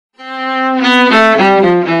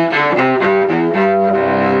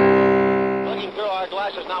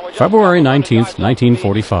February 19th,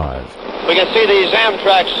 1945. We can see these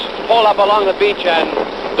Amtraks pull up along the beach and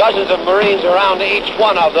dozens of Marines around each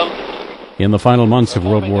one of them. In the final months of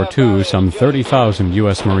World War II, some 30,000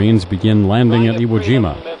 U.S. Marines begin landing at Iwo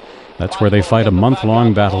Jima. That's where they fight a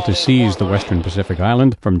month-long battle to seize the western Pacific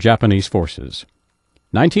island from Japanese forces.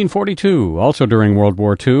 1942, also during World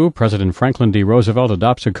War II, President Franklin D. Roosevelt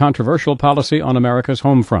adopts a controversial policy on America's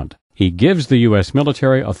home front. He gives the U.S.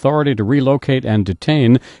 military authority to relocate and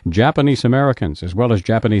detain Japanese Americans, as well as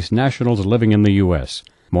Japanese nationals living in the U.S.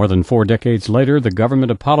 More than 4 decades later, the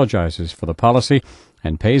government apologizes for the policy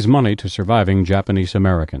and pays money to surviving Japanese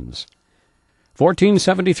Americans.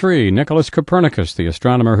 1473, Nicholas Copernicus, the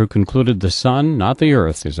astronomer who concluded the sun, not the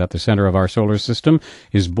earth, is at the center of our solar system,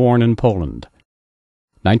 is born in Poland.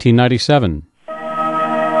 1997.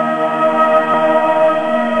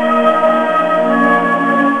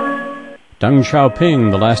 Deng Xiaoping,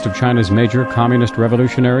 the last of China's major communist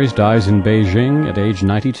revolutionaries, dies in Beijing at age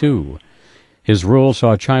 92. His rule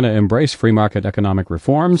saw China embrace free market economic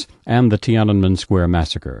reforms and the Tiananmen Square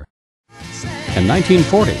massacre. And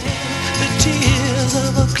 1940.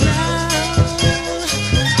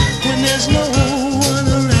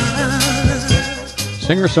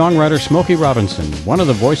 Singer-songwriter Smokey Robinson, one of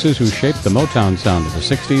the voices who shaped the Motown sound of the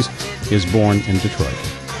 60s, is born in Detroit.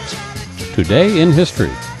 Today in History,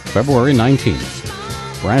 February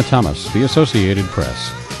 19th. Brian Thomas, The Associated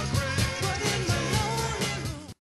Press.